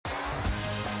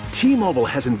T-Mobile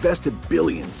has invested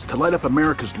billions to light up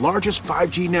America's largest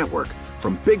 5G network,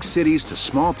 from big cities to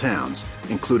small towns,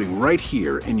 including right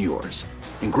here in yours.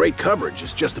 And great coverage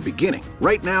is just the beginning.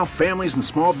 Right now, families and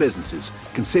small businesses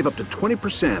can save up to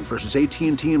 20% versus AT&T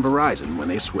and Verizon when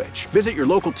they switch. Visit your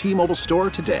local T-Mobile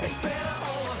store today.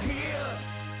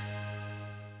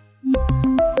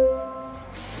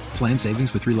 Plan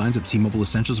savings with 3 lines of T-Mobile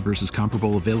Essentials versus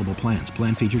comparable available plans.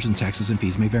 Plan features and taxes and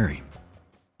fees may vary.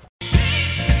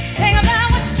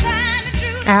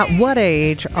 At what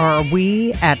age are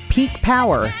we at peak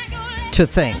power to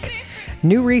think?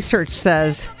 New research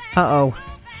says,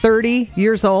 30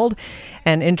 years old.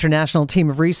 An international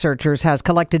team of researchers has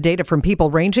collected data from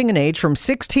people ranging in age from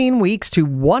 16 weeks to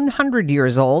 100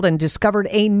 years old and discovered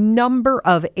a number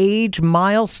of age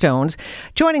milestones.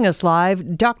 Joining us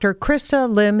live, Dr. Krista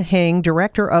Lim Hing,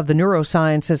 Director of the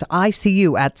Neurosciences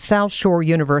ICU at South Shore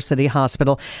University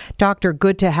Hospital. Doctor,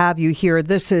 good to have you here.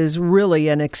 This is really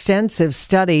an extensive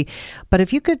study, but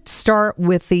if you could start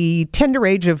with the tender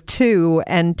age of 2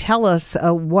 and tell us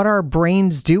what our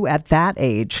brains do at that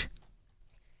age.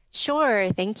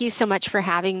 Sure. Thank you so much for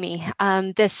having me.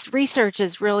 This research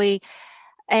is really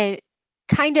a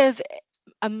kind of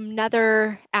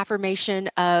another affirmation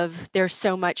of there's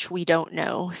so much we don't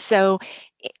know. So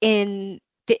in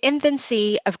the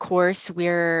infancy, of course,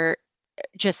 we're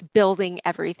just building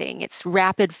everything. It's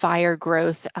rapid fire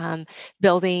growth,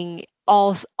 building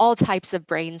all types of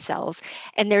brain cells.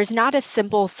 And there's not a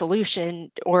simple solution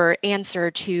or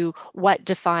answer to what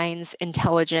defines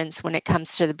intelligence when it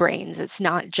comes to the brains. It's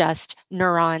not just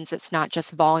neurons, it's not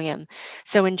just volume.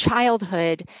 So in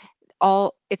childhood,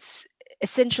 it's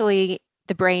essentially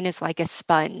the brain is like a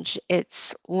sponge.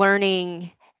 It's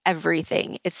learning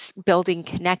everything. It's building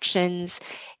connections.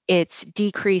 It's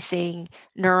decreasing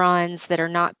neurons that are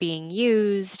not being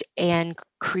used and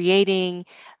creating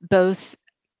both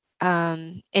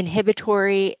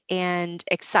inhibitory and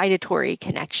excitatory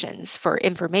connections for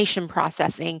information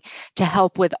processing to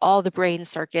help with all the brain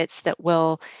circuits that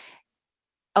will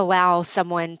allow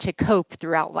someone to cope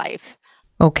throughout life.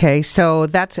 Okay, so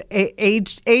that's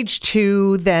age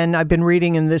 2. Then I've been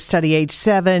reading in this study, age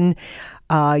 7,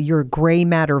 your gray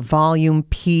matter volume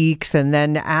peaks. And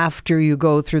then after you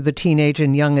go through the teenage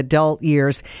and young adult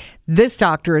years, this,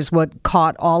 doctor, is what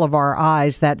caught all of our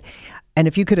eyes. And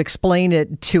if you could explain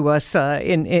it to us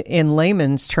in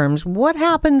layman's terms, what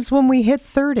happens when we hit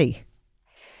 30?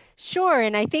 Sure.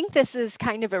 And I think this is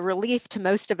kind of a relief to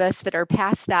most of us that are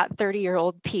past that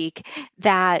 30-year-old peak,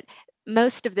 that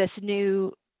most of these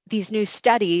new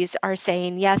studies are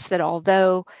saying, yes, that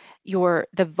although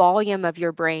the volume of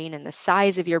your brain and the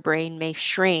size of your brain may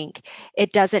shrink,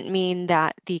 it doesn't mean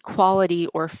that the quality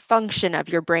or function of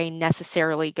your brain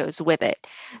necessarily goes with it.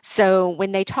 So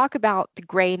when they talk about the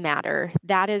gray matter,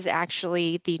 that is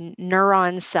actually the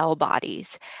neuron cell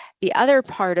bodies. The other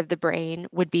part of the brain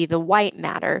would be the white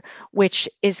matter, which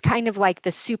is kind of like the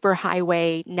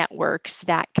superhighway networks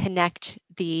that connect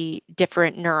the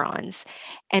different neurons.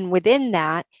 And within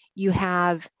that, you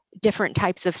have different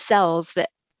types of cells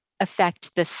that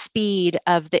affect the speed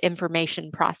of the information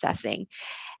processing.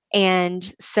 And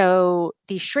so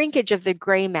the shrinkage of the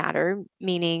gray matter,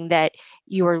 meaning that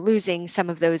you are losing some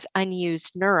of those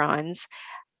unused neurons,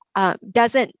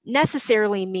 doesn't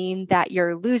necessarily mean that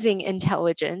you're losing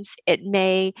intelligence. It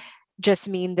may just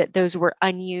mean that those were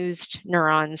unused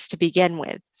neurons to begin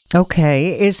with.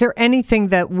 Okay. Is there anything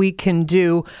that we can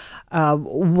do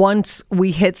once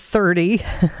we hit 30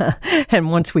 and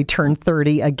once we turn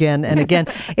 30 again and again?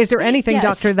 Is there anything, yes,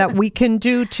 doctor, that we can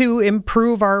do to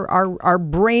improve our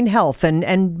brain health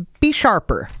and be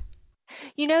sharper?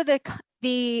 You know,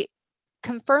 the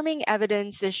confirming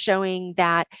evidence is showing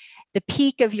that the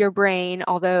peak of your brain,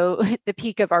 although the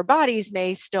peak of our bodies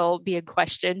may still be a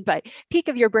question, but peak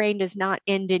of your brain does not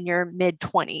end in your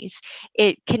mid-20s.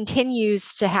 It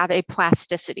continues to have a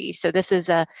plasticity. So this is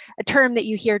a term that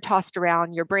you hear tossed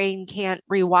around. Your brain can't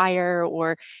rewire,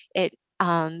 or it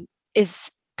is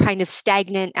kind of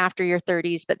stagnant after your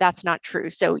 30s, but that's not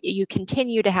true. So you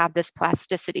continue to have this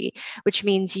plasticity, which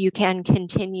means you can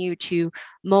continue to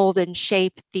mold and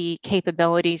shape the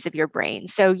capabilities of your brain.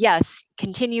 So yes,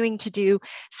 continuing to do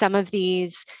some of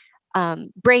these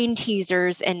brain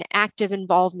teasers and active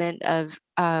involvement of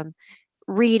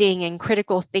reading and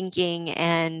critical thinking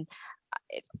and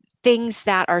things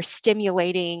that are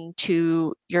stimulating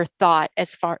to your thought,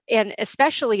 and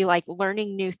especially like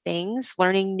learning new things,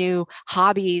 learning new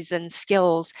hobbies and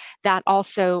skills, that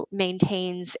also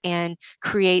maintains and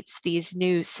creates these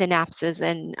new synapses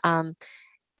and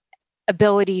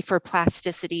ability for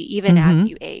plasticity even as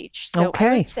you age. So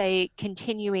I would say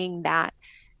continuing that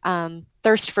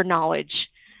thirst for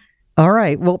knowledge. All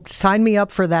right. Well, sign me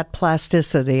up for that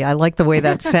plasticity. I like the way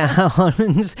that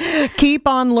sounds. Keep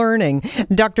on learning.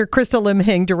 Dr. Krista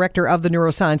Lim-Hing, Director of the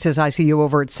Neurosciences ICU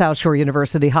over at South Shore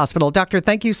University Hospital. Doctor,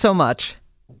 thank you so much.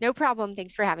 No problem.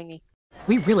 Thanks for having me.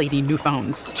 We really need new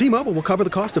phones. T-Mobile will cover the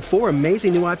cost of 4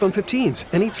 amazing new iPhone 15s,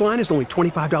 and each line is only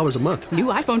 $25 a month. New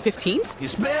iPhone 15s?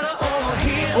 It's better over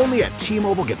here. Only at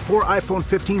T-Mobile, get 4 iPhone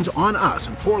 15s on us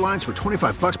and 4 lines for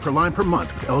 $25 per line per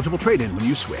month with eligible trade-in when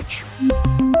you switch.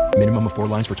 Minimum of 4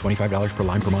 lines for $25 per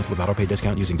line per month with autopay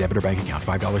discount using debit or bank account.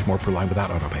 $5 more per line without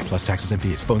autopay, plus taxes and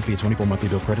fees. Phone fee at 24 monthly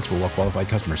bill credits for well-qualified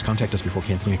customers. Contact us before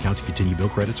canceling account to continue bill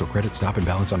credits or credit stop and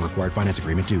balance on required finance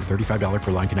agreement due. $35 per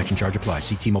line connection charge applies.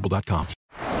 See T-Mobile.com.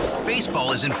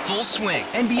 Baseball is in full swing.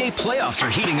 NBA playoffs are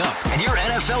heating up, and your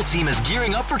NFL team is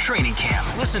gearing up for training camp.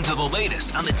 Listen to the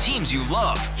latest on the teams you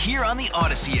love here on the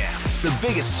Odyssey app. The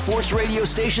biggest sports radio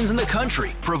stations in the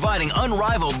country, providing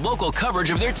unrivaled local coverage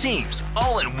of their teams,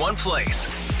 all in one place.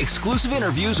 Exclusive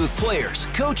interviews with players,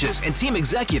 coaches, and team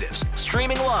executives,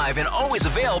 streaming live and always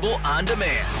available on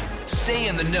demand. Stay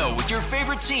in the know with your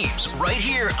favorite teams right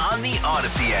here on the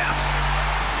Odyssey app.